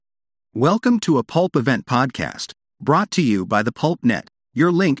Welcome to a Pulp Event podcast, brought to you by the Pulp Net, your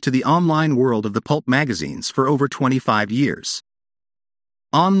link to the online world of the pulp magazines for over 25 years.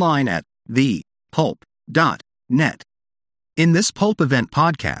 Online at thepulp.net. In this Pulp Event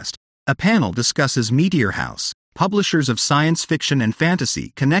podcast, a panel discusses Meteor House, publishers of science fiction and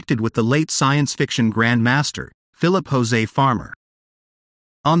fantasy connected with the late science fiction grandmaster, Philip Jose Farmer.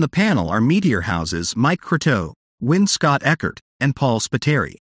 On the panel are Meteor House's Mike Croteau, Win Scott Eckert, and Paul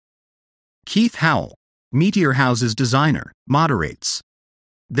Spateri. Keith Howell, Meteor House's designer, moderates.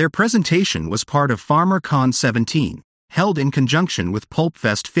 Their presentation was part of FarmerCon 17, held in conjunction with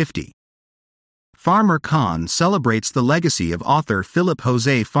PulpFest 50. FarmerCon celebrates the legacy of author Philip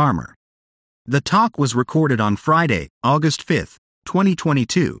Jose Farmer. The talk was recorded on Friday, August 5,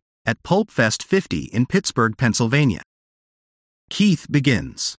 2022, at PulpFest 50 in Pittsburgh, Pennsylvania. Keith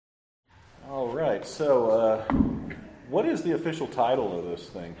begins. All right, so what is the official title of this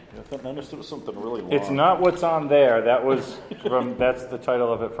thing? I noticed it was something really long. It's not what's on there. That's the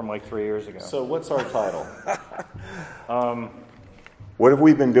title of it from like 3 years ago. So what's our title? What have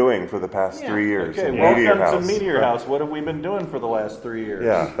we been doing for the past 3 years? Okay, welcome to Meteor House. What have we been doing for the last 3 years?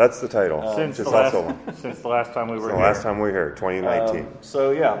 Yeah, that's the title. Since the last time we were here. The last time we were here, 2019.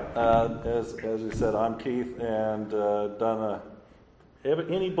 As we said, I'm Keith, and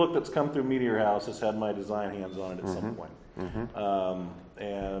any book that's come through Meteor House has had my design hands on it at some point.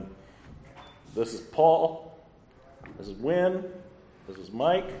 And this is Paul, this is Win, this is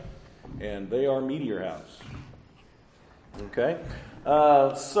Mike, and they are Meteor House. Okay?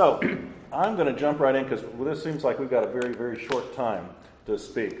 So I'm going to jump right in because this seems like we've got a very, very short time to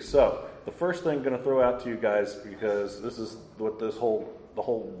speak. So the first thing I'm going to throw out to you guys, because this is what the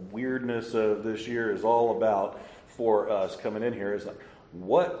whole weirdness of this year is all about for us coming in here, is like,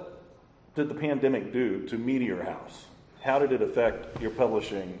 what did the pandemic do to Meteor House? How did it affect your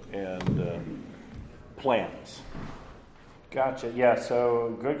publishing and plans? Gotcha. Yeah,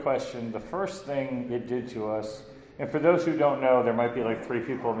 so good question. The first thing it did to us, and for those who don't know, there might be like 3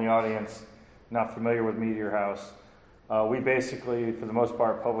 people in the audience not familiar with Meteor House. We basically, for the most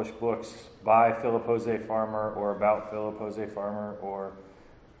part, publish books by Philip Jose Farmer or about Philip Jose Farmer, or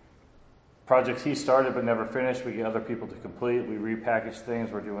projects he started but never finished. We get other people to complete. We repackage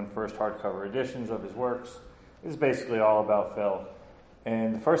things. We're doing first hardcover editions of his works. It's basically all about Phil.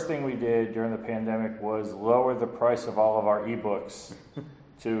 And the first thing we did during the pandemic was lower the price of all of our ebooks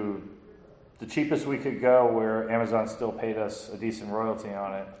to the cheapest we could go, where Amazon still paid us a decent royalty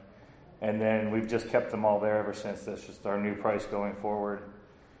on it. And then we've just kept them all there ever since. That's just our new price going forward.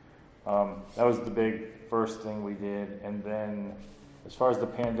 That was the big first thing we did. And then as far as the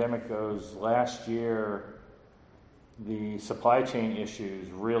pandemic goes, last year the supply chain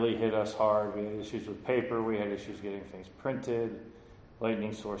issues really hit us hard. We had issues with paper. We had issues getting things printed.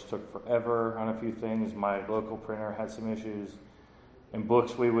 Lightning Source took forever on a few things. My local printer had some issues. And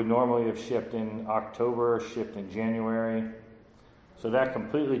books we would normally have shipped in October, shipped in January. So that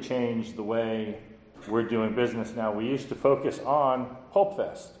completely changed the way we're doing business now. We used to focus on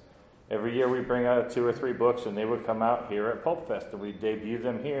PulpFest. Every year we bring out 2 or 3 books, and they would come out here at PulpFest, and we'd debut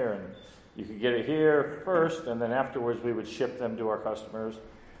them here, and you could get it here first, and then afterwards we would ship them to our customers,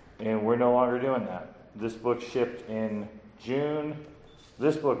 and we're no longer doing that. This book shipped in June.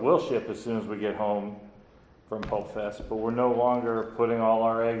 This book will ship as soon as we get home from PulpFest, but we're no longer putting all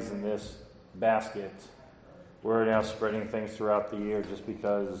our eggs in this basket. We're now spreading things throughout the year just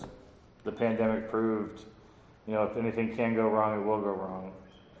because the pandemic proved, if anything can go wrong, it will go wrong.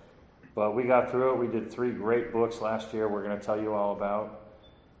 But we got through it. We did 3 great books last year we're going to tell you all about.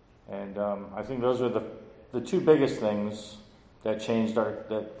 And I think those are the 2 biggest things that changed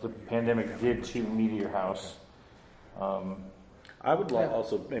that the pandemic did to Meteor House. I would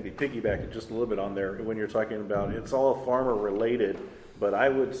also maybe piggyback it just a little bit on there when you're talking about it's all farmer related, but I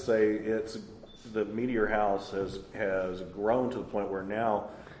would say the Meteor House has grown to the point where now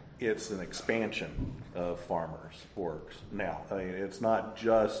it's an expansion of Farmer's works. Now, I mean, it's not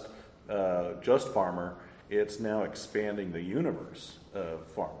just Farmer; it's now expanding the universe of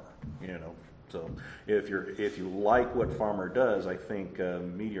Farmer. So if you like what Farmer does, I think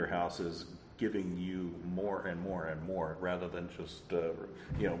Meteor House is giving you more and more and more, rather than just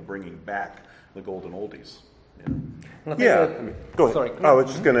bringing back the golden oldies. Yeah. Go ahead. Sorry. I was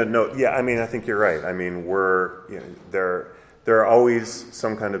just going to note. Yeah, I mean, I think you're right. I mean, there are always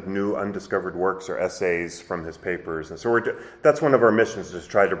some kind of new undiscovered works or essays from his papers, and so that's one of our missions, is to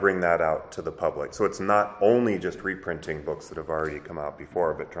try to bring that out to the public. So it's not only just reprinting books that have already come out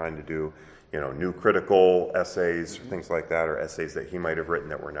before, but trying to do new critical essays, things like that, or essays that he might have written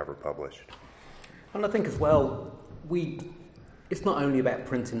that were never published. And I think as well, we it's not only about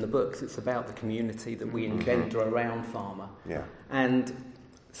printing the books, it's about the community that we engender around Farmer. Yeah. And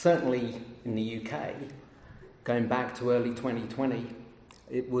certainly in the UK, going back to early 2020,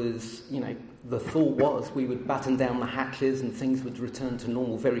 it was, the thought was we would batten down the hatches and things would return to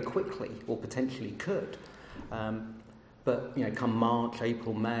normal very quickly, or potentially could. But, come March,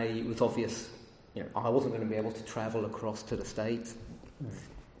 April, May, it was obvious, I wasn't going to be able to travel across to the States.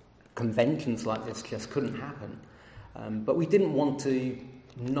 Conventions like this just couldn't happen. But we didn't want to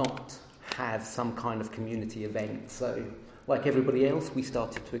not have some kind of community event. So, like everybody else, we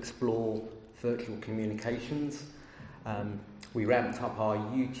started to explore virtual communications. We ramped up our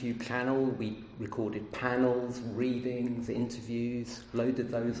YouTube channel. We recorded panels, readings, interviews, loaded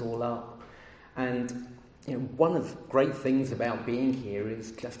those all up. And one of the great things about being here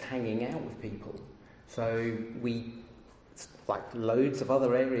is just hanging out with people. So we, like loads of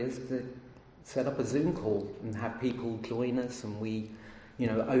other areas, that set up a Zoom call and have people join us. And we,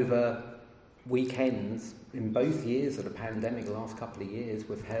 over weekends in both years of the pandemic, the last couple of years,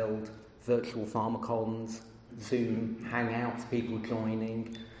 we've held virtual PharmaCons, Zoom hangouts, people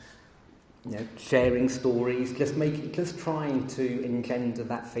joining, sharing stories, just trying to engender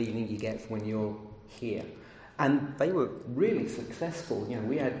that feeling you get when you're here. And they were really successful.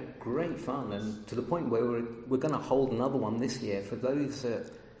 We had great fun, and to the point where we're going to hold another one this year. For those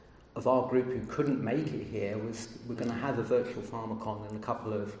of our group who couldn't make it here, we're going to have a virtual PharmaCon in a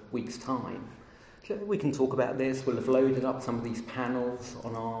couple of weeks' time. So we can talk about this. We'll have loaded up some of these panels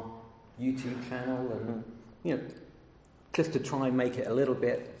on our YouTube channel, and just to try and make it a little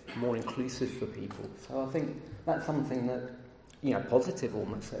bit more inclusive for people. So I think that's something that positive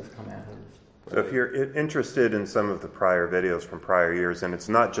almost has come out of this. So if you're interested in some of the prior videos from prior years, and it's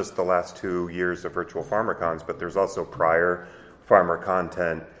not just the last 2 years of virtual PharmaCons, but there's also prior farmer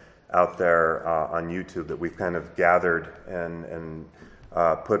content out there on YouTube that we've kind of gathered and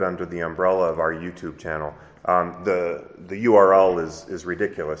put under the umbrella of our YouTube channel. The URL is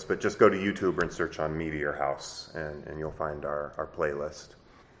ridiculous, but just go to YouTube and search on Meteor House, and you'll find our playlist.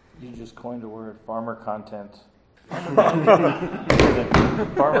 You just coined a word, farmer content.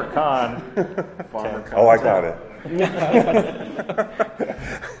 Farmer Con. Oh, I got it.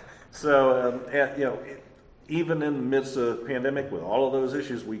 So, even in the midst of the pandemic, with all of those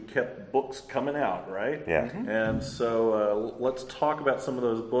issues, we kept books coming out, right? Yeah. And so let's talk about some of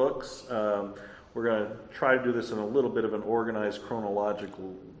those books. We're going to try to do this in a little bit of an organized,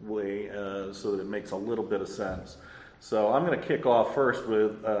 chronological way so that it makes a little bit of sense. So I'm going to kick off first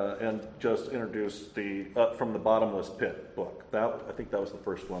with and just introduce the From the Bottomless Pit book. I think that was the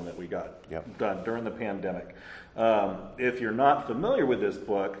first one that we got done during the pandemic. If you're not familiar with this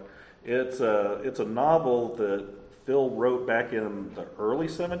book, it's a novel that Phil wrote back in the early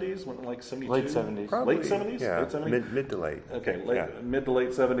 70s, like 72? Late 70s. Probably, late 70s? Yeah, late 70s? mid to late. Okay, mid to late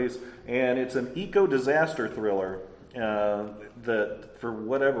 70s. And it's an eco-disaster thriller that, for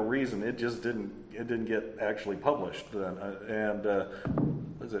whatever reason, it didn't get actually published then.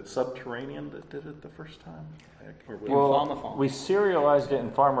 Was it Subterranean that did it the first time? Well, we serialized it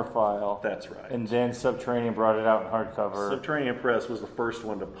in Farmer File. That's right. And then Subterranean brought it out in hardcover. Subterranean Press was the first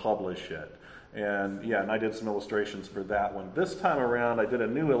one to publish it. And I did some illustrations for that one. This time around, I did a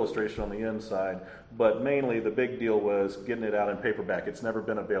new illustration on the inside, but mainly the big deal was getting it out in paperback. It's never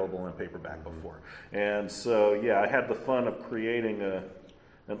been available in paperback before. And so, I had the fun of creating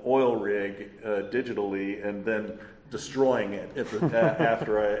an oil rig digitally and then destroying it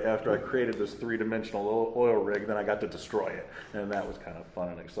after I created this three-dimensional oil rig. Then I got to destroy it, and that was kind of fun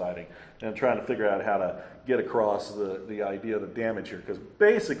and exciting. And trying to figure out how to get across the idea of the damage here, because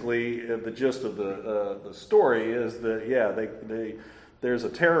basically the gist of the story is that there's a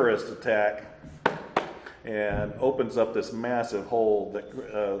terrorist attack and opens up this massive hole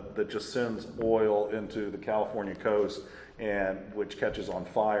that just sends oil into the California coast, and which catches on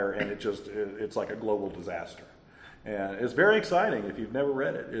fire, and it's like a global disaster. And it's very exciting. If you've never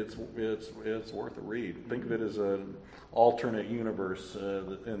read it, it's worth a read. Think of it as an alternate universe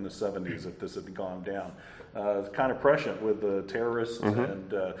in the 70s if this had gone down. It's kind of prescient with the terrorists,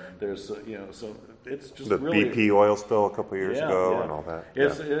 and there's so it's just the really, BP oil spill a couple years ago and all that.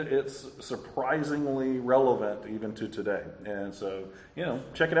 It's surprisingly relevant even to today, and so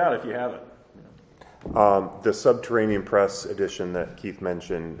check it out if you haven't. The Subterranean Press edition that Keith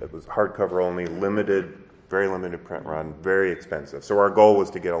mentioned, it was hardcover only, very limited print run, very expensive. So our goal was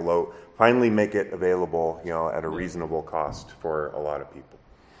to get finally make it available, at a reasonable cost for a lot of people.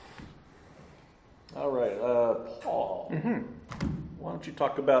 All right, Paul, why don't you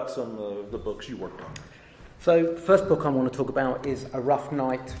talk about some of the books you worked on? So, first book I want to talk about is A Rough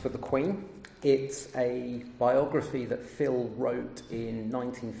Night for the Queen. It's a biography that Phil wrote in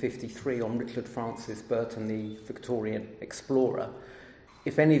 1953 on Richard Francis Burton, the Victorian explorer.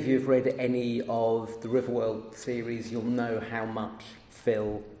 If any of you have read any of the Riverworld series, you'll know how much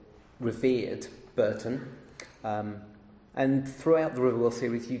Phil revered Burton. And throughout the Riverworld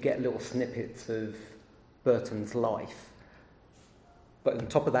series, you get little snippets of Burton's life. But on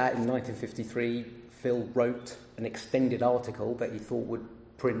top of that, in 1953, Phil wrote an extended article that he thought would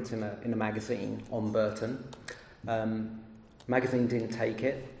print in a magazine on Burton. Magazine didn't take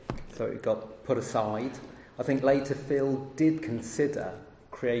it, so it got put aside. I think later Phil did consider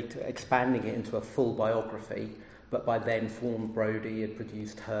expanding it into a full biography, but by then Fawn Brodie had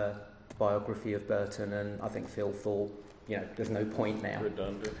produced her biography of Burton, and I think Phil thought, there's no point now.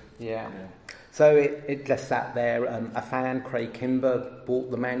 Redundant. Yeah. So it just sat there. A fan, Craig Kimber, bought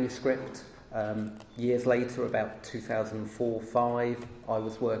the manuscript. Years later, about 2004-05, I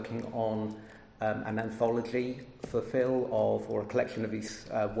was working on an anthology for Phil or a collection of his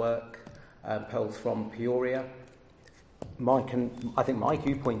work, Pearls from Peoria. I think Mike,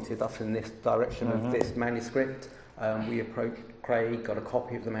 you pointed us in this direction of this manuscript. We approached Craig, got a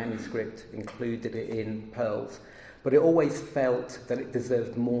copy of the manuscript, included it in Pearls. But it always felt that it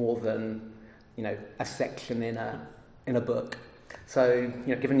deserved more than, a section in a book. So,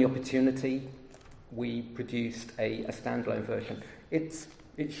 given the opportunity, we produced a standalone version. It's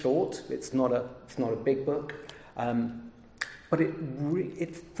short. It's not a big book, but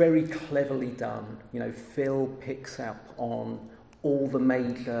it's very cleverly done. Phil picks up on all the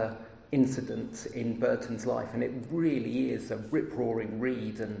major incidents in Burton's life, and it really is a rip-roaring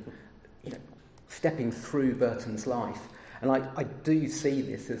read, and stepping through Burton's life. And I do see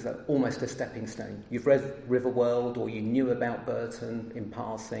this as almost a stepping stone. You've read Riverworld, or you knew about Burton in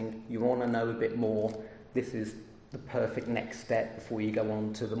passing, you want to know a bit more. This is the perfect next step before you go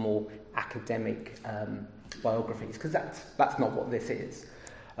on to the more academic biographies, because that's not what this is.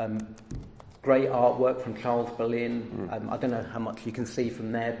 Great artwork from Charles Berlin. I don't know how much you can see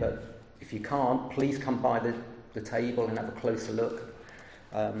from there, but if you can't, please come by the table and have a closer look.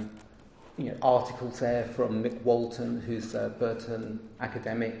 Articles there from Mick Walton, who's a Burton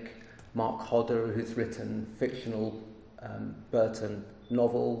academic, Mark Hodder, who's written fictional Burton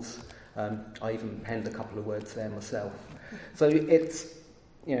novels. I even penned a couple of words there myself. So it's,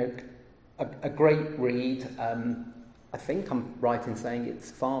 a great read. I think I'm right in saying it's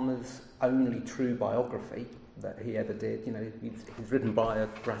Farmer's only true biography that he ever did. He's written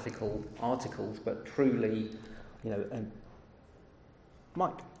biographical articles, but truly,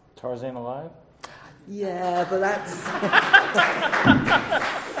 Mike. Tarzan Alive? Yeah, but that's...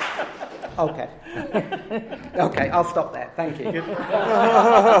 Okay, I'll stop there. Thank you.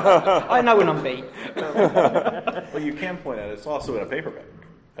 I know when I'm beat. Well, you can point out it's also in a paperback.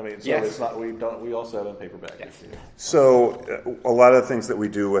 Yes. It's not. We also have it in paperback. Yes. So a lot of the things that we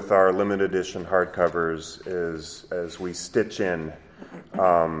do with our limited edition hardcovers is as we stitch in.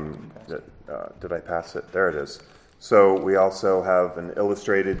 Did I pass it? There it is. So we also have an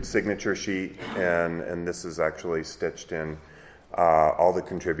illustrated signature sheet, and this is actually stitched in. All the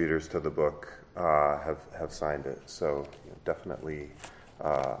contributors to the book have signed it. So definitely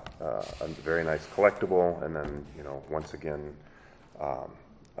a very nice collectible. And then once again,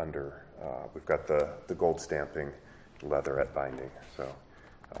 we've got the gold stamping, leatherette binding. So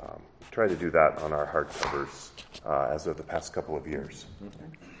try to do that on our hardcovers as of the past couple of years. Mm-hmm.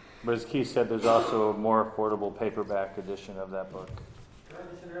 But as Keith said, there's also a more affordable paperback edition of that book. How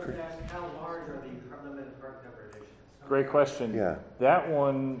large are the limited hardcover editions? Great question. Yeah. That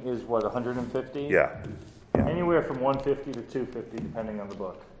one is, 150? Yeah. Anywhere from 150 to 250, depending on the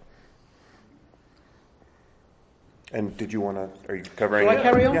book. And did you want to, are you covering Shall I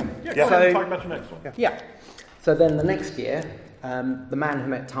carry on? Yeah. Go ahead So- and talk about the next one. Yeah. So then the next year, The Man Who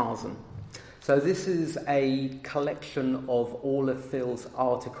Met Tarzan. So this is a collection of all of Phil's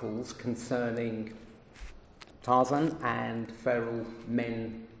articles concerning Tarzan and feral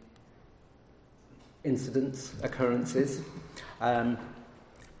men incidents, occurrences. The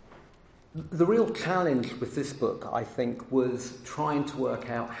real challenge with this book, I think, was trying to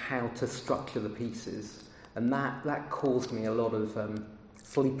work out how to structure the pieces. And that caused me a lot of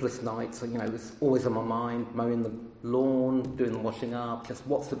sleepless nights. It was always on my mind, mowing the lawn, doing the washing up, just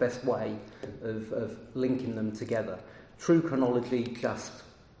what's the best way of linking them together. True chronology just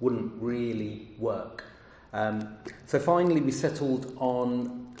wouldn't really work. So finally we settled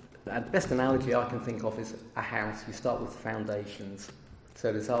on, the best analogy I can think of is a house. You start with foundations.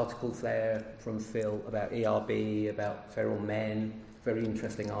 So there's articles there from Phil about ERB, about feral men, very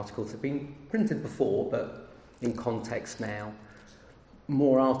interesting articles. They've been printed before, but in context now.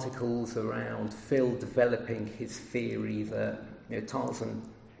 more articles around Phil developing his theory that Tarzan,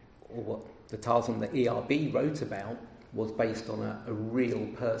 or what the Tarzan that ERB wrote about, was based on a real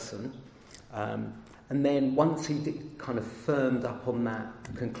person. And then once he kind of firmed up on that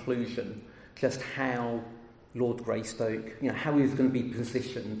conclusion, just how Lord Greystoke, how he was going to be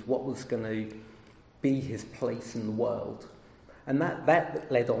positioned, what was going to be his place in the world. And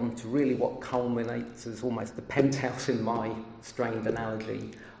that led on to really what culminates as almost the penthouse, in my strained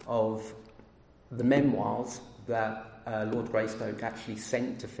analogy, of the memoirs that Lord Greystoke actually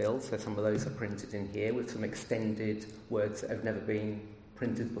sent to Phil. So some of those are printed in here with some extended words that have never been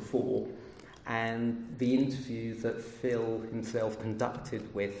printed before. And the interview that Phil himself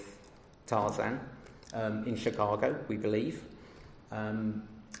conducted with Tarzan in Chicago, we believe,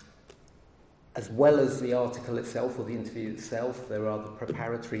 as well as the article itself or the interview itself. There are the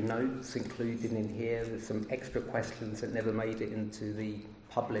preparatory notes included in here. There's some extra questions that never made it into the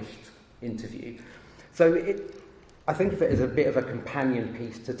published interview. So I think of it as a bit of a companion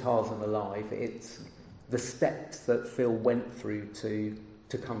piece to Tarzan Alive. It's the steps that Phil went through to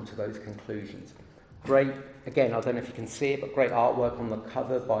come to those conclusions. Great, again, I don't know if you can see it, but great artwork on the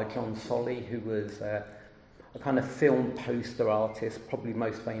cover by John Solly, who was a kind of film poster artist, probably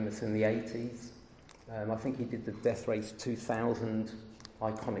most famous in the 80s. I think he did the Death Race 2000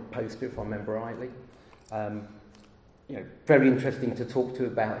 iconic poster, if I remember rightly. Very interesting to talk to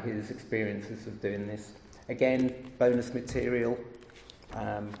about his experiences of doing this. Again, bonus material.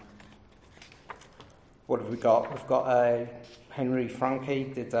 What have we got? We've got Henry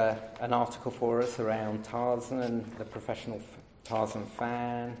Franke did an article for us around Tarzan, the professional Tarzan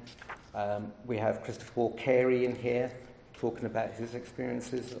fan. We have Christopher Wall Carey in here talking about his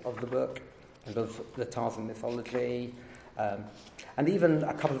experiences of the book and of the Tarzan mythology. And even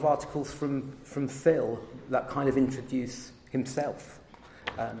a couple of articles from Phil that kind of introduce himself.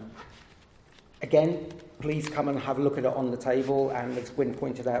 Again, please come and have a look at it on the table. And as Gwyn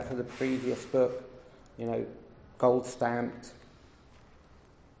pointed out for the previous book, gold stamped,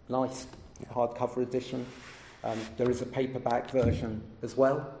 nice hardcover edition. There is a paperback version as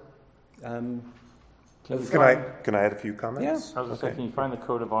well. Can I add a few comments? Yeah. I was going to say, can you find the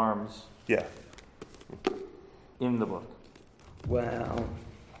coat of arms? Yeah. In the book. Well,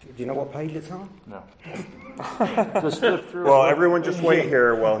 do you know what page it's on? No. Just flip through. Well, everyone just wait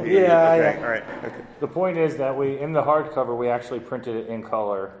here while he... Yeah, okay, yeah. all right. Okay. The point is that in the hardcover, we actually printed it in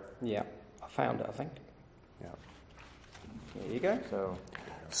color. Yeah, I found it, I think. Yeah. There you go.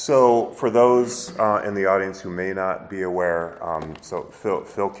 So for those in the audience who may not be aware, so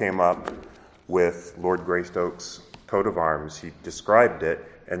Phil came up with Lord Greystoke's coat of arms. He described it,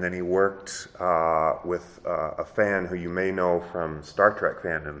 and then he worked with a fan who you may know from Star Trek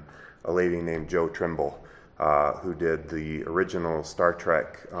fandom, a lady named Jo Trimble, who did the original Star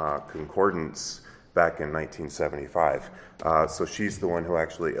Trek Concordance back in 1975. So she's the one who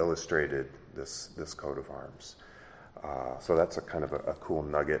actually illustrated this coat of arms. So that's a kind of a cool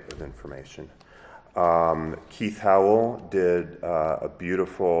nugget of information. Keith Howell did a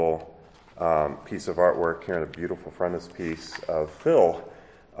beautiful piece of artwork here, and a beautiful frontispiece of Phil,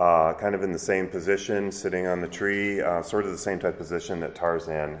 kind of in the same position, sitting on the tree, sort of the same type of position that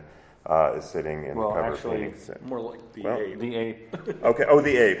Tarzan is sitting in the cover. Actually, More like the ape. The ape. Okay. Oh,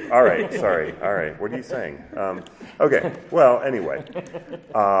 the ape. All right. Sorry. All right. What are you saying? Okay. Well, anyway,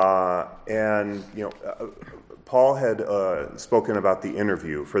 and Paul had spoken about the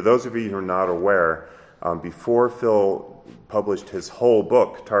interview. For those of you who are not aware, before Phil published his whole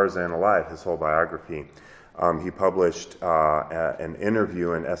book, Tarzan Alive, his whole biography, he published an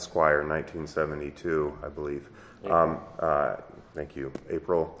interview in Esquire in 1972, I believe. Thank you,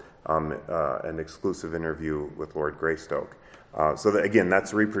 April. An exclusive interview with Lord Greystoke. So that, again,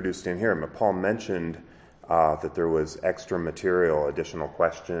 that's reproduced in here. But Paul mentioned that there was extra material, additional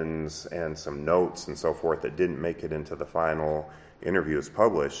questions, and some notes and so forth that didn't make it into the final interviews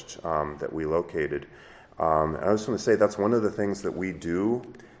published that we located. And I just want to say that's one of the things that we do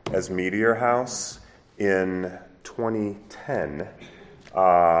as Meteor House in 2010,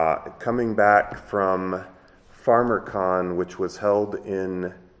 coming back from FarmerCon, which was held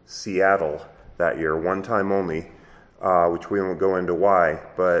in Seattle that year, one time only, which we won't go into why,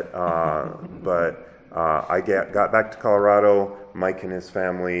 but I got back to Colorado. Mike and his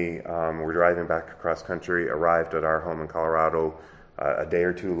family were driving back across country, arrived at our home in Colorado a day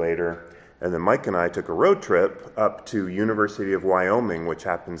or two later, and then Mike and I took a road trip up to University of Wyoming, which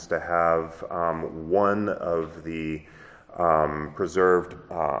happens to have one of the preserved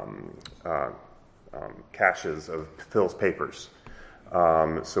caches of Phil's papers.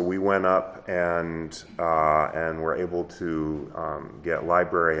 So we went up and were able to get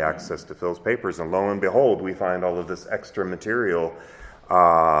library access to Phil's papers, and lo and behold, we find all of this extra material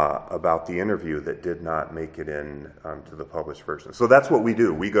about the interview that did not make it in to the published version. So that's what we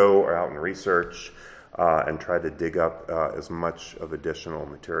do. We go out and research and try to dig up as much of additional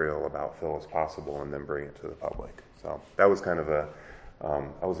material about Phil as possible, and then bring it to the public. So that was kind of a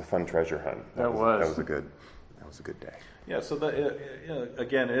fun treasure hunt. That was a good day. Yeah, so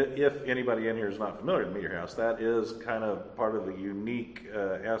again, if anybody in here is not familiar with Meteor House, that is kind of part of the unique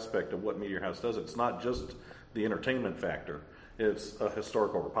aspect of what Meteor House does. It's not just the entertainment factor. It's a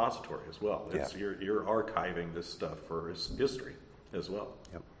historical repository as well. It's, you're archiving this stuff for history as well.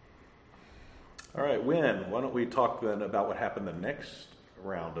 Yep. All right, why don't we talk then about what happened the next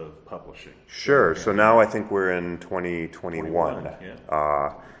round of publishing? Sure. So now I think we're in 2021.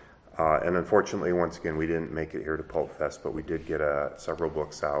 Yeah. And unfortunately, once again, we didn't make it here to Pulp Fest, but we did get several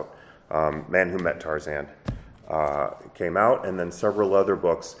books out. Man Who Met Tarzan came out, and then several other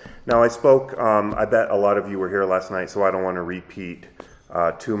books. Now, I spoke, I bet a lot of you were here last night, so I don't want to repeat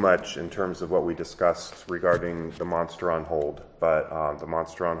too much in terms of what we discussed regarding the Monster on Hold. But the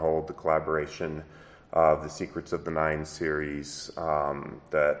Monster on Hold, the collaboration of the Secrets of the Nine series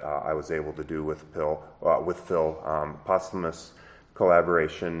that I was able to do with Phil, posthumous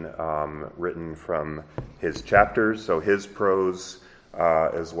collaboration written from his chapters, so his prose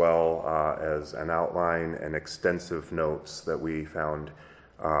as well as an outline and extensive notes that we found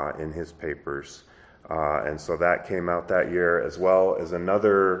in his papers. And so that came out that year, as well as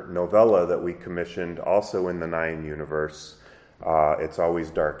another novella that we commissioned also in the Nine universe, It's Always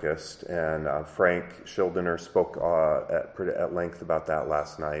Darkest, and Frank Schildener spoke at length about that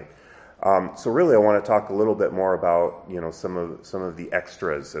last night. So really, I want to talk a little bit more about some of the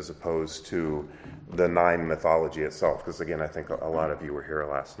extras as opposed to the Nine mythology itself, because again, I think a lot of you were here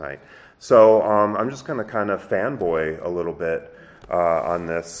last night. So I'm just going to kind of fanboy a little bit on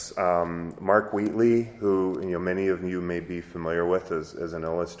this. Mark Wheatley, who many of you may be familiar with as an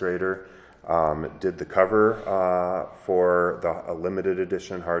illustrator, did the cover for a limited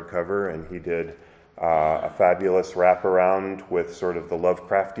edition hardcover, and he did a fabulous wraparound with sort of the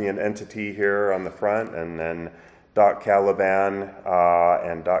Lovecraftian entity here on the front, and then Doc Caliban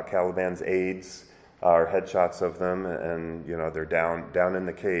and Doc Caliban's aides are headshots of them, and they're down in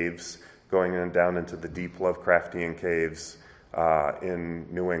the caves, going down into the deep Lovecraftian caves in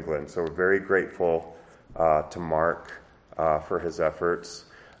New England. So we're very grateful to Mark for his efforts.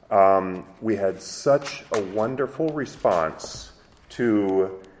 We had such a wonderful response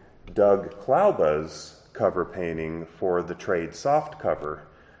to Doug Klauba's cover painting for the trade soft cover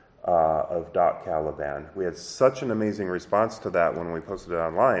of Doc Caliban. We had such an amazing response to that when we posted it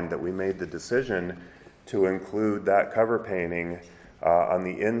online that we made the decision to include that cover painting on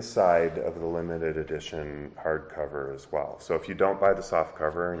the inside of the limited edition hardcover as well. So if you don't buy the soft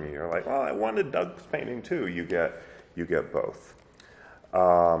cover and you're like, well, I wanted Doug's painting too, you get both.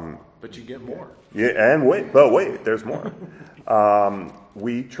 But you get more. Yeah, and wait, there's more.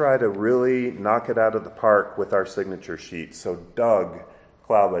 We try to really knock it out of the park with our signature sheet. So Doug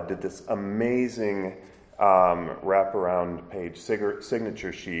Klauba did this amazing wraparound page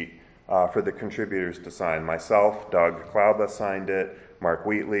signature sheet for the contributors to sign. Myself, Doug Klauba signed it, Mark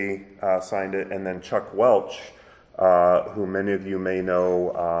Wheatley signed it, and then Chuck Welch, who many of you may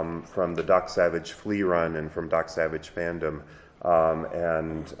know from the Doc Savage Flea Run and from Doc Savage fandom,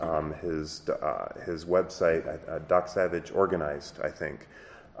 and his website, Doc Savage Organized, I think.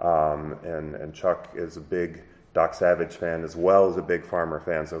 And Chuck is a big Doc Savage fan as well as a big Farmer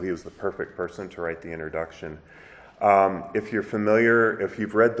fan, so he was the perfect person to write the introduction. If you're familiar, if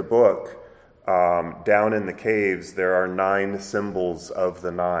you've read the book, down in the caves there are 9 symbols of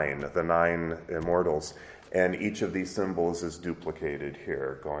the nine immortals, and each of these symbols is duplicated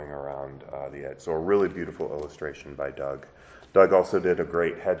here going around the edge. So a really beautiful illustration by Doug. Doug also did a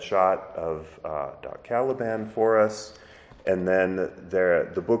great headshot of Doc Caliban for us. And then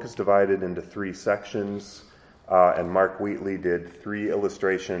the book is divided into 3 sections, and Mark Wheatley did 3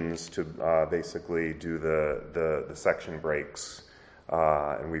 illustrations to basically do the section breaks,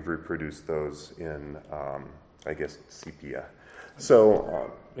 and we've reproduced those in, I guess, sepia. So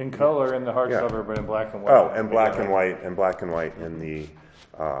in color in the hardcover, but in black and white. Oh, and black and white in the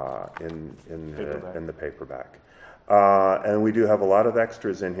in the paperback. And we do have a lot of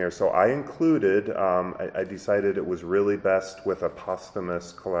extras in here. So I included, I decided it was really best with a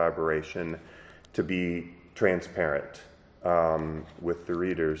posthumous collaboration to be transparent with the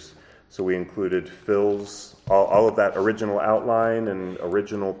readers. So we included Phil's, all of that original outline and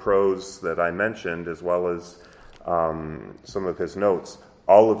original prose that I mentioned, as well as some of his notes.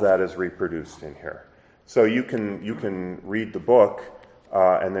 All of that is reproduced in here. So you can read the book,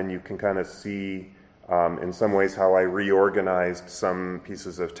 and then you can kind of see in some ways how I reorganized some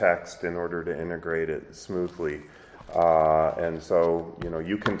pieces of text in order to integrate it smoothly. And so,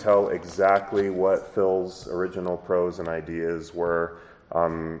 you can tell exactly what Phil's original prose and ideas were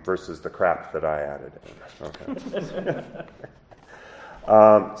versus the crap that I added in. Okay.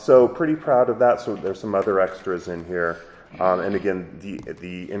 So pretty proud of that. So there's some other extras in here. And again,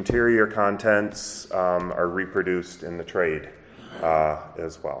 the interior contents are reproduced in the trade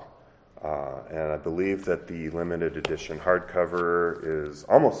as well. And I believe that the limited edition hardcover is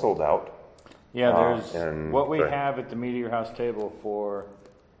almost sold out. Yeah, there's what we have at the Meteor House table for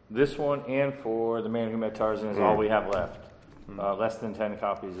this one and for The Man Who Met Tarzan is all we have left. Less than 10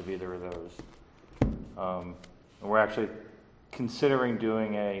 copies of either of those. And we're actually considering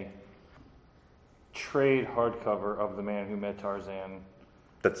doing a trade hardcover of The Man Who Met Tarzan.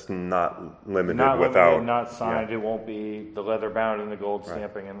 That's not limited not signed. Yeah. It won't be the leather bound and the gold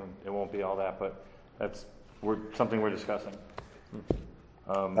stamping, and it won't be all that. But that's something we're discussing.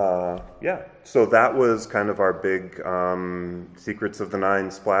 So that was kind of our big Secrets of the Nine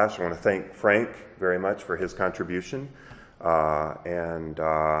splash. I want to thank Frank very much for his contribution, and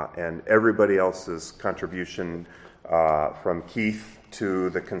everybody else's contribution, from Keith to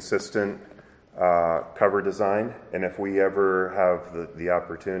the consistent cover design. And if we ever have the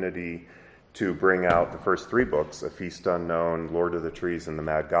opportunity to bring out the first 3 books, A Feast Unknown, Lord of the Trees, and The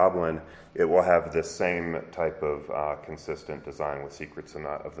Mad Goblin, it will have the same type of consistent design with Secrets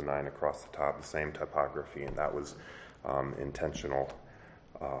of the Nine across the top, the same typography, and that was intentional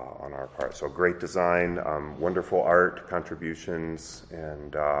on our part. So great design, wonderful art, contributions,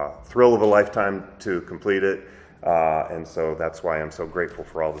 and thrill of a lifetime to complete it. And so that's why I'm so grateful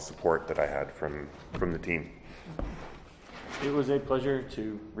for all the support that I had from the team. It was a pleasure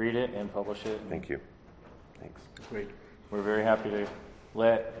to read it and publish it. Thank you. Thanks. Great. We're very happy to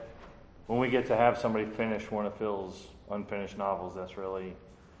when we get to have somebody finish one of Phil's unfinished novels, that's really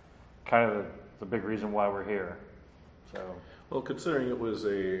kind of the big reason why we're here. So, well, considering it was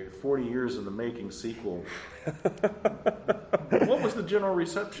a 40 years in the making sequel, what was the general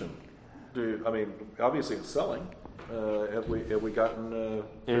reception? Obviously it's selling. Have we gotten a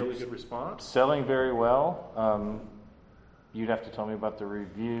fairly good response? Selling very well. You'd have to tell me about the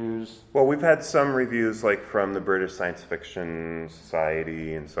reviews. Well, we've had some reviews like from the British Science Fiction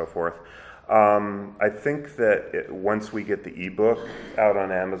Society and so forth. I think that once we get the ebook out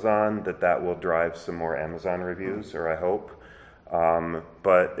on Amazon, that will drive some more Amazon reviews, or I hope.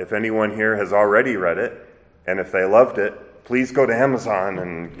 But if anyone here has already read it, and if they loved it, please go to Amazon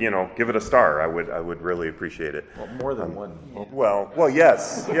and give it a star. I would really appreciate it. Well, more than one. Well,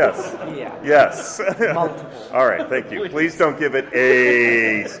 yes. Yes. Multiple. All right, thank you. Please don't give it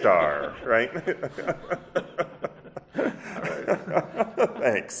a star, right?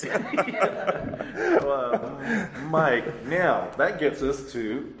 Thanks. Mike, now that gets us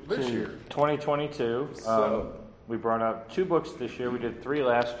to this year, 2022. We brought out 2 books this year. We did 3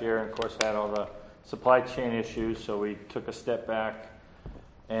 last year, and of course had all the supply chain issues, so we took a step back.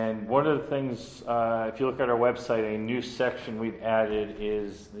 And one of the things, if you look at our website, a new section we've added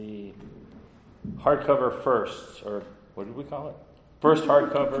is the hardcover firsts, or what did we call it? First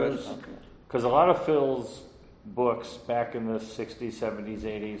hardcovers. Because a lot of Phil's books back in the 60s, 70s,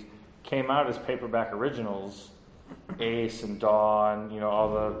 80s came out as paperback originals, Ace and Dawn, all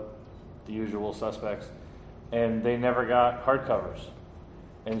the usual suspects, and they never got hardcovers.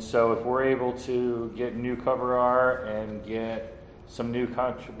 And so if we're able to get new cover art and get some new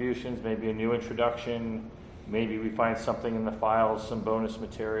contributions, maybe a new introduction, maybe we find something in the files, some bonus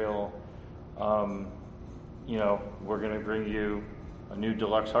material, we're going to bring you a new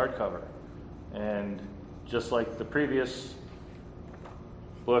deluxe hardcover. And just like the previous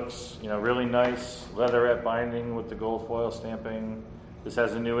books, really nice leatherette binding with the gold foil stamping. This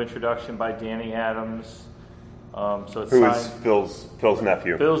has a new introduction by Danny Adams. So it's who is Phil's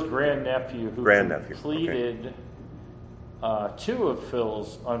nephew? Phil's grandnephew, who completed 2 of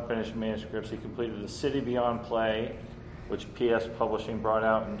Phil's unfinished manuscripts. He completed The City Beyond Play, which PS Publishing brought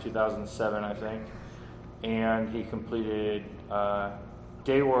out in 2007, I think. And he completed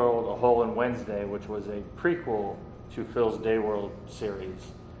Dayworld, A Hole in Wednesday, which was a prequel to Phil's Dayworld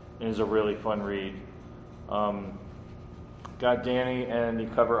series. And is a really fun read. Got Danny and the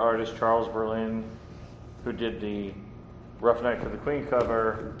cover artist Charles Berlin, who did the Rough Night for the Queen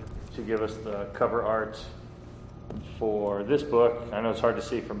cover, to give us the cover art for this book. I know it's hard to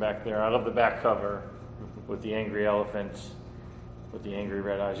see from back there. I love the back cover with the angry elephant with the angry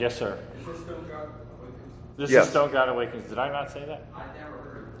red eyes. Yes, sir? Is this still got This Yes. is Stone God Awakens. Did I not say that? I never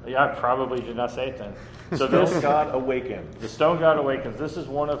heard of it. Yeah, I probably did not say it then. So Stone God Awakens. The Stone God Awakens. This is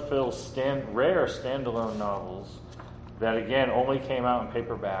one of Phil's rare standalone novels that, again, only came out in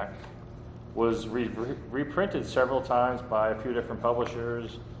paperback. Was reprinted several times by a few different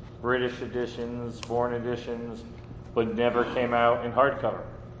publishers, British editions, foreign editions, but never came out in hardcover.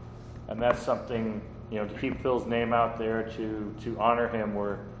 And that's something, to keep Phil's name out there, to honor him.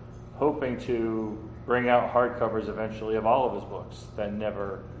 We're hoping to bring out hardcovers eventually of all of his books that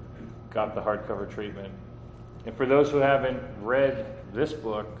never got the hardcover treatment. And for those who haven't read this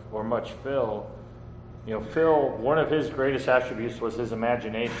book or much Phil, Phil, one of his greatest attributes was his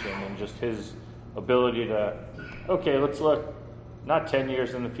imagination and just his ability to, let's look not 10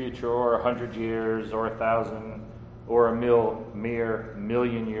 years in the future or 100 years or 1,000 or a mere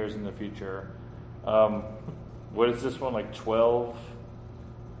million years in the future. What is this one, like 20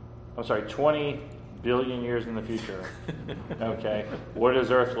 billion years in the future. Okay, what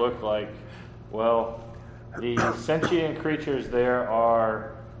does Earth look like? Well, the sentient creatures there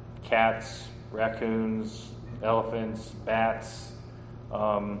are cats, raccoons, elephants, bats.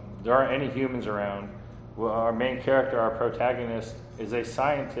 There aren't any humans around. Well, our main character, our protagonist, is a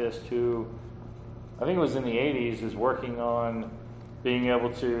scientist who, I think it was in the 80s, is working on being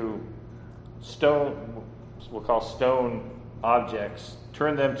able to we'll call stone objects,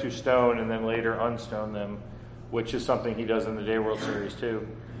 turn them to stone and then later unstone them, which is something he does in the Day World series too.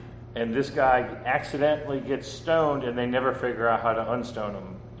 And this guy accidentally gets stoned and they never figure out how to unstone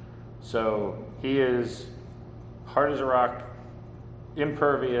him. So he is hard as a rock,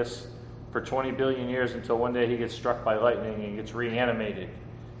 impervious for 20 billion years until one day he gets struck by lightning and gets reanimated.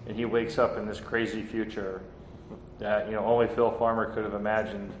 And he wakes up in this crazy future that only Phil Farmer could have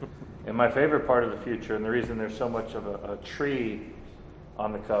imagined. And my favorite part of the future, and the reason there's so much of a tree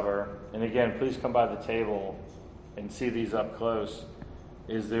on the cover, and again, please come by the table and see these up close,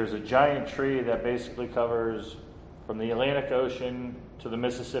 is there's a giant tree that basically covers from the Atlantic Ocean to the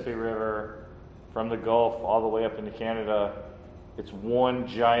Mississippi River, from the Gulf all the way up into Canada. It's one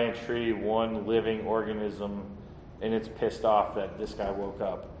giant tree, one living organism, and it's pissed off that this guy woke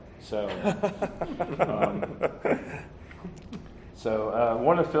up. So,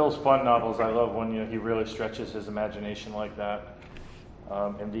 one of Phil's fun novels. I love when he really stretches his imagination like that.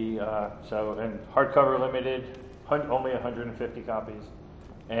 And hardcover limited, only 150 copies,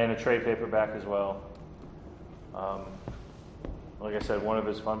 and a trade paperback as well. Like I said, one of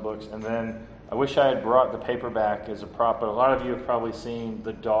his fun books. And then I wish I had brought the paperback as a prop, but a lot of you have probably seen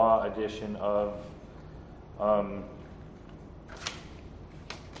the DAW edition of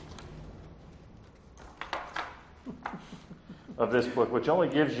this book, which only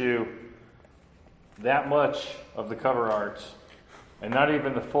gives you that much of the cover art, and not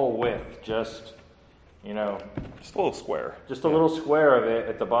even the full width, just a little square. Just a little square of it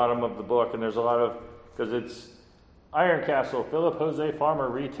at the bottom of the book, and there's a lot of, because it's Iron Castle, Philip Jose Farmer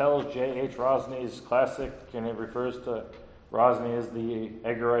retells J.H. Rosny's classic, and it refers to Rosny as the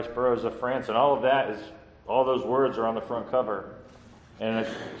Edgar Rice Burroughs of France, and all those words are on the front cover. And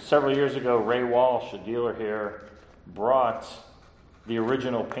several years ago, Ray Walsh, a dealer here, brought the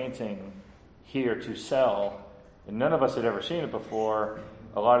original painting here to sell, and none of us had ever seen it before.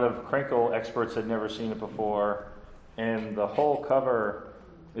 A lot of Krinkle experts had never seen it before, and the whole cover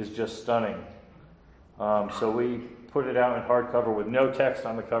is just stunning. So we put it out in hardcover with no text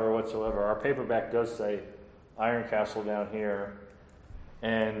on the cover whatsoever. Our paperback does say Iron Castle down here,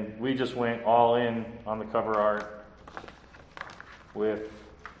 and we just went all in on the cover art with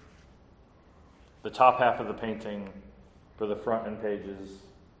the top half of the painting for the front end pages,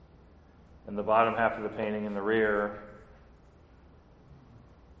 and the bottom half of the painting in the rear,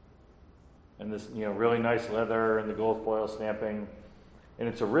 and this really nice leather and the gold foil stamping. And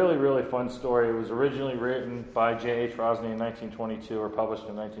it's a really, really fun story. It was originally written by J.H. Rosny in 1922, or published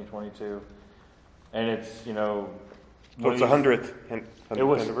in 1922, and it's So it's the 100th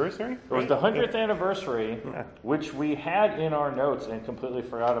anniversary? It was the 100th anniversary, which we had in our notes and completely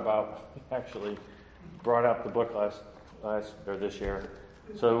forgot about. We actually brought out the book this year,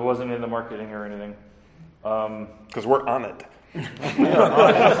 so it wasn't in the marketing or anything. Because we're on it.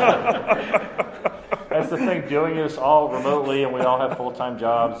 That's the thing, doing this all remotely, and we all have full-time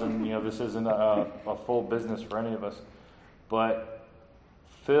jobs, and this isn't a full business for any of us. But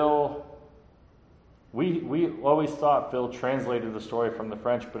Phil, we always thought Phil translated the story from the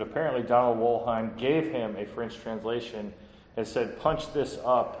French, but apparently Donald Wollheim gave him a French translation and said, punch this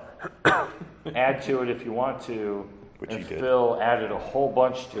up, add to it if you want to. Which and he did. Phil added a whole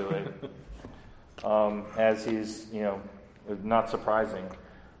bunch to it, as he's, not surprising.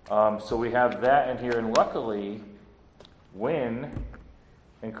 So we have that in here, and luckily, Wynn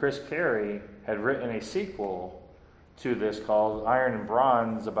and Chris Carey had written a sequel to this called Iron and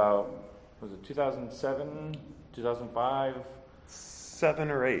Bronze about, was it 2007, 2005?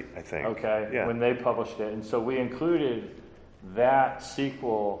 7 or 8, I think. Okay, yeah. When they published it. And so we included that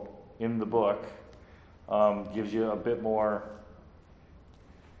sequel in the book. Gives you a bit more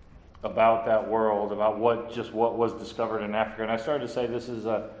about that world, about what was discovered in Africa. And I started to say this is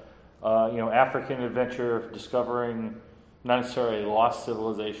a African adventure discovering not necessarily a lost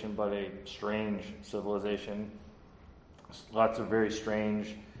civilization, but a strange civilization. Lots of very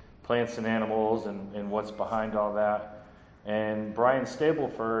strange plants and animals and what's behind all that. And Brian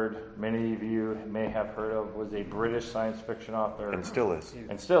Stableford, many of you may have heard of, was a British science fiction author. And still is.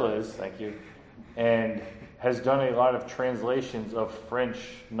 And still is, thank you. And has done a lot of translations of French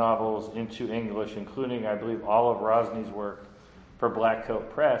novels into English, including, I believe, all of Rosny's work for Black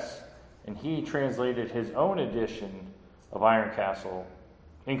Coat Press. And he translated his own edition of Iron Castle,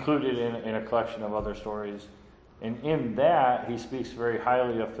 included in a collection of other stories. And in that, he speaks very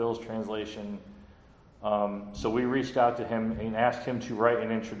highly of Phil's translation. So we reached out to him and asked him to write an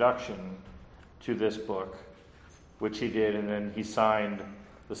introduction to this book, which he did, and then he signed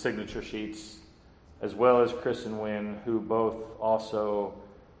the signature sheets, as well as Chris and Wynn, who both also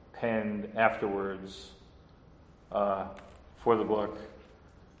penned afterwards for the book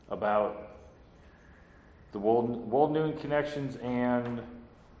about the Wold Newton connections and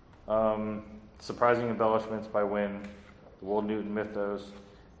surprising embellishments by Wynn, the Wold Newton mythos.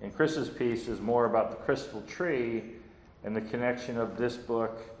 And Chris's piece is more about the crystal tree and the connection of this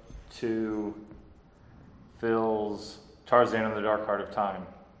book to Phil's Tarzan and the Dark Heart of Time,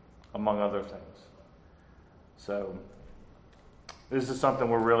 among other things. So this is something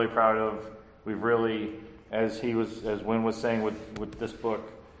we're really proud of. We've really, as Wynn was saying with this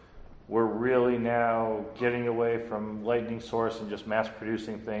book, we're really now getting away from Lightning Source and just mass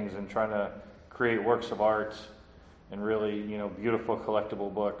producing things and trying to create works of art and really, beautiful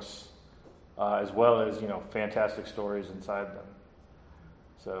collectible books, as well as, fantastic stories inside them.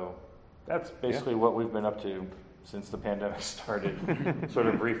 So that's basically what we've been up to since the pandemic started. Sort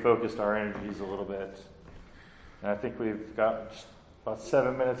of refocused our energies a little bit. And I think we've got just about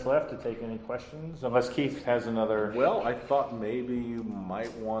 7 minutes left to take any questions, unless Keith has another. Well, I thought maybe you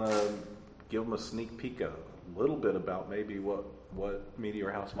might want to give them a sneak peek a little bit about maybe what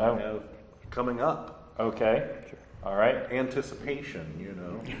Meteor House might have coming up. Okay. Sure. All right. Anticipation,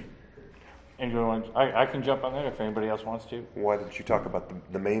 And I can jump on that if anybody else wants to. Why did you talk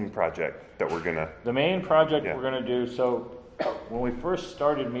about the main project that we're going to... The main project we're going to do, so when we first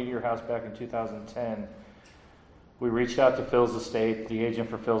started Meteor House back in 2010, we reached out to Phil's estate, the agent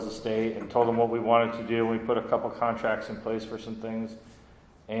for Phil's estate, and told him what we wanted to do. We put a couple contracts in place for some things,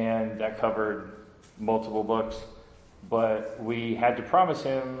 and that covered multiple books. But we had to promise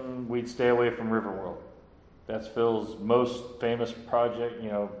him we'd stay away from Riverworld. That's Phil's most famous project,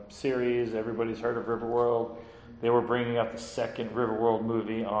 series. Everybody's heard of Riverworld. They were bringing out the second Riverworld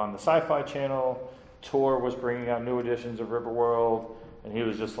movie on the Sci-Fi Channel. Tor was bringing out new editions of Riverworld. And he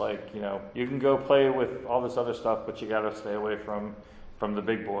was just like, you can go play with all this other stuff, but you got to stay away from the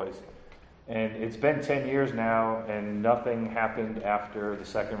big boys. And it's been 10 years now, and nothing happened after the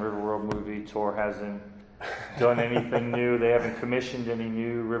second Riverworld movie. Tor hasn't done anything new. They haven't commissioned any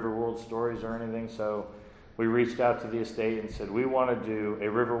new Riverworld stories or anything. So we reached out to the estate and said, we want to do a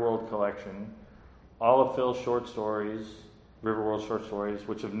Riverworld collection, all of Phil's short stories, Riverworld short stories,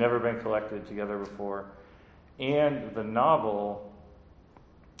 which have never been collected together before, and the novel,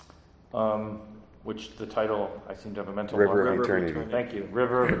 which the title, I seem to have a mental block. River of Eternity. Thank you.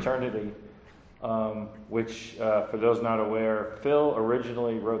 River of Eternity, which, for those not aware, Phil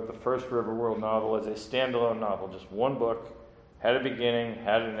originally wrote the first Riverworld novel as a standalone novel, just one book, had a beginning,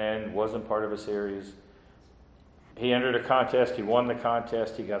 had an end, wasn't part of a series. He entered a contest, he won the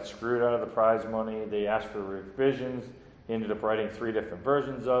contest, he got screwed out of the prize money, they asked for revisions, he ended up writing 3 different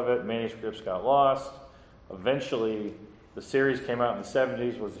versions of it, manuscripts got lost. Eventually, the series came out in the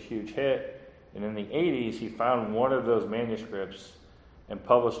 70s, was a huge hit, and in the 80s, he found one of those manuscripts and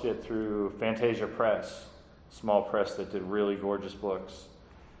published it through Fantasia Press, a small press that did really gorgeous books.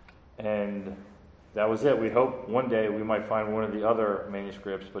 And that was it. We hope one day we might find one of the other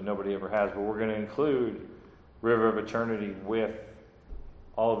manuscripts, but nobody ever has. But we're going to include River of Eternity with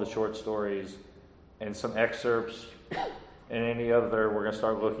all of the short stories and some excerpts and any other. We're going to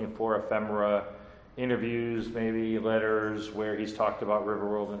start looking for ephemera, interviews, maybe letters where he's talked about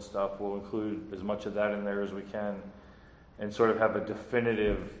Riverworld and stuff. We'll include as much of that in there as we can and sort of have a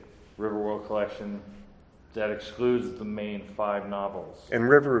definitive Riverworld collection that excludes the main 5 novels. And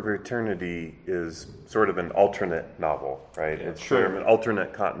River of Eternity is sort of an alternate novel, right? Yeah, it's sure. sort of an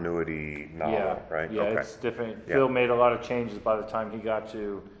alternate continuity novel, right? Yeah, okay. it's different. Yeah. Phil made a lot of changes by the time he got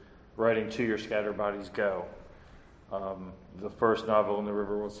to writing To Your Scattered Bodies Go, the first novel in the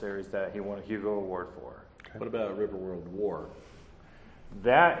Riverworld series that he won a Hugo Award for. Okay. What about Riverworld War?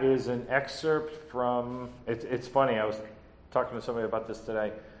 That is an excerpt from, it's funny, I was talking to somebody about this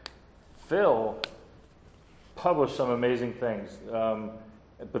today. Phil published some amazing things,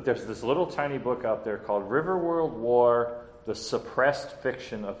 but there's this little tiny book out there called Riverworld War, The Suppressed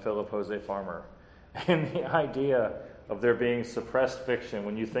Fiction of Philip Jose Farmer. And the idea of there being suppressed fiction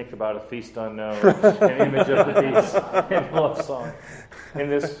when you think about A Feast Unknown, An Image of the Beast, and Love Song.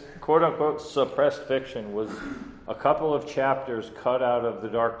 And this quote-unquote suppressed fiction was a couple of chapters cut out of The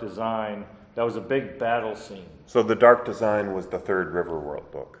Dark Design. That was a big battle scene. So The Dark Design was the third Riverworld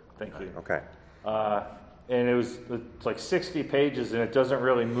book. Thank you. Okay. And it's like 60 pages, and it doesn't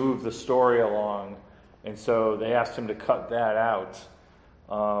really move the story along. And so they asked him to cut that out.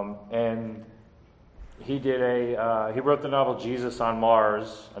 And he did he wrote the novel Jesus on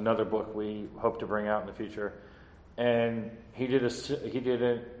Mars, another book we hope to bring out in the future. And he did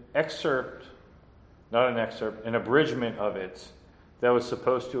an excerpt, not an excerpt, an abridgment of it that was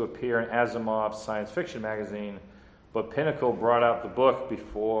supposed to appear in Asimov's science fiction magazine, but Pinnacle brought out the book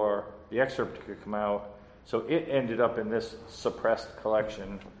before the excerpt could come out, so it ended up in this suppressed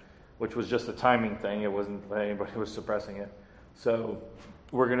collection, which was just a timing thing. It wasn't that anybody was suppressing it. So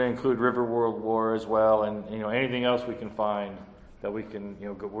we're going to include Riverworld War as well, and anything else we can find that we can,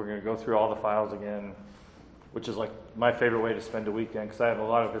 we're going to go through all the files again, which is like my favorite way to spend a weekend, because I have a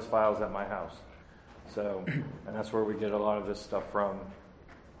lot of his files at my house. So, and that's where we get a lot of this stuff from.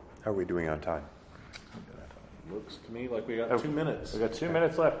 How are we doing on time? Looks to me like we got 2 minutes. We got 2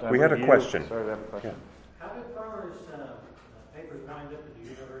 minutes left. We had a question. Sorry, I have a question. How did Farmer's papers wind up at the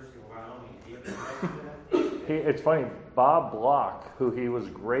University of Wyoming? Do you have any idea of that? It's funny, Bob Block, who he was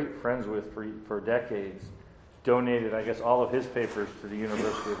great friends with for decades, donated, I guess, all of his papers to the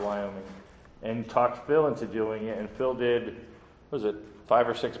University of Wyoming and talked Phil into doing it. And Phil did, what was it, 5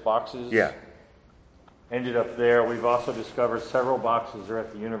 or 6 boxes? Yeah. Ended up there. We've also discovered several boxes are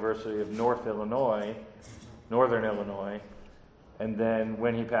at the University of Northern Illinois. And then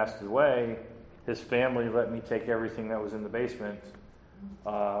when he passed away, his family let me take everything that was in the basement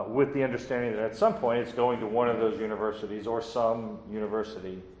with the understanding that at some point it's going to one of those universities or some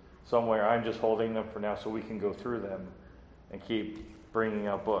university somewhere. I'm just holding them for now so we can go through them and keep bringing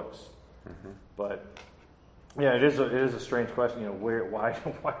out books. Mm-hmm. But yeah, it is a strange question. Why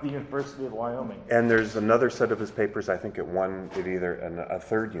the University of Wyoming? And there's another set of his papers. I think it won it either a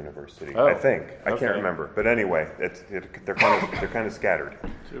third university. Oh, I think I okay. can't remember. But anyway, they're kind of scattered.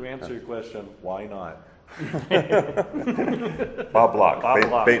 To answer your question, why not? Bob Block. Bob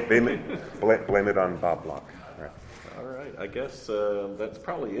Block. Blame it on Bob Block. All right. All right. I guess that's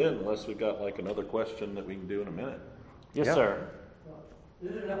probably it, unless we've got like another question that we can do in a minute. Yes, Yeah. sir.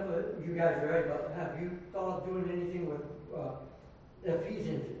 This is enough of you guys read, but have you thought of doing anything with, if he's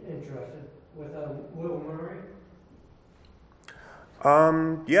interested, with Will Murray?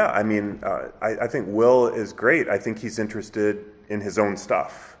 Yeah, I mean, I think Will is great. I think he's interested in his own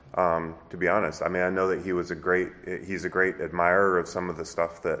stuff, to be honest. I mean, I know that he's a great admirer of some of the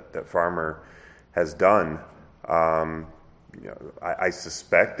stuff that Farmer has done. I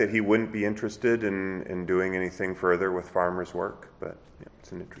suspect that he wouldn't be interested in doing anything further with Farmer's work, but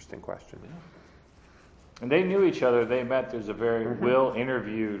it's an interesting question. Yeah. And they knew each other. They met. There's a Will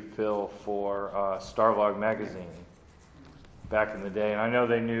interviewed Phil for Starlog magazine back in the day, and I know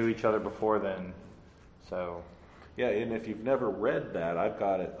they knew each other before then. So, yeah, and if you've never read that, I've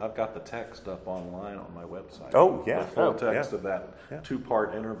got the text up online on my website. Oh, yeah. The full Oh, text yeah. of that Yeah.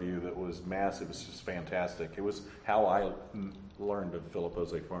 2-part interview that was massive. It was just fantastic. It was how I learned of Philip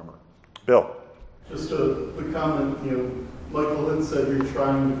Jose Farmer. Bill. Just a quick comment, Michael had said you're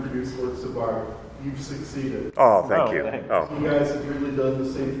trying to produce works of art. You've succeeded. Oh, thank you. Thanks. Oh, You guys have really done the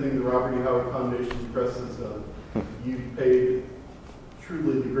same thing the Robert E. Howard Foundation Press has done. You've paid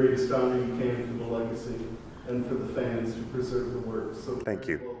truly the greatest honor you can for the legacy and for the fans to preserve the work. So Thank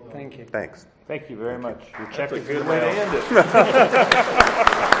you. well done. Thank you. thanks. thank you very much. Your check That's a is good in the way to mail. end it.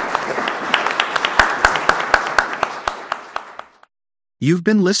 You've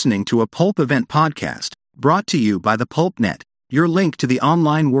been listening to a Pulp Event podcast, brought to you by the PulpNet, your link to the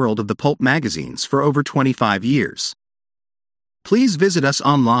online world of the pulp magazines for over 25 years. Please visit us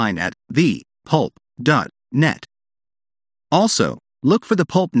online at thepulp.net. Also, look for the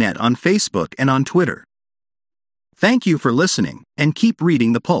PulpNet on Facebook and on Twitter. Thank you for listening, and keep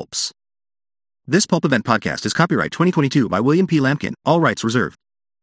reading the pulps. This Pulp Event podcast is copyright 2022 by William P. Lampkin, all rights reserved.